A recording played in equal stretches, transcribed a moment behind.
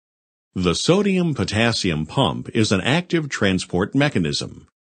The sodium-potassium pump is an active transport mechanism.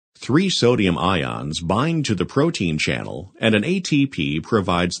 3 sodium ions bind to the protein channel, and an ATP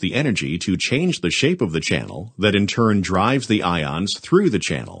provides the energy to change the shape of the channel that in turn drives the ions through the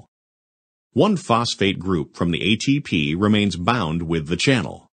channel. One phosphate group from the ATP remains bound with the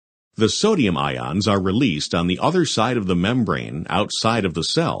channel. The sodium ions are released on the other side of the membrane outside of the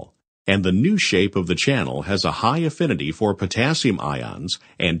cell, and the new shape of the channel has a high affinity for potassium ions,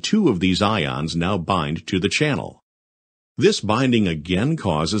 and 2 of these ions now bind to the channel. This binding again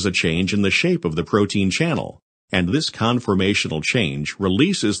causes a change in the shape of the protein channel, and this conformational change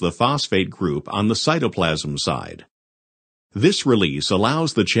releases the phosphate group on the cytoplasm side. This release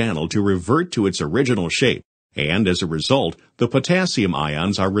allows the channel to revert to its original shape, and as a result, the potassium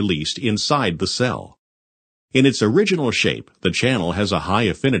ions are released inside the cell. In its original shape, the channel has a high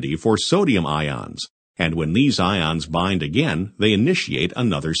affinity for sodium ions, and when these ions bind again, they initiate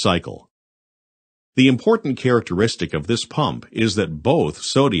another cycle. The important characteristic of this pump is that both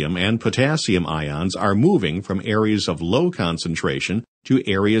sodium and potassium ions are moving from areas of low concentration to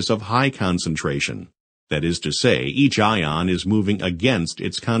areas of high concentration. That is to say, each ion is moving against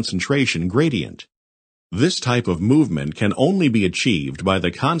its concentration gradient. This type of movement can only be achieved by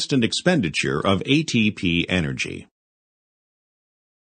the constant expenditure of ATP energy.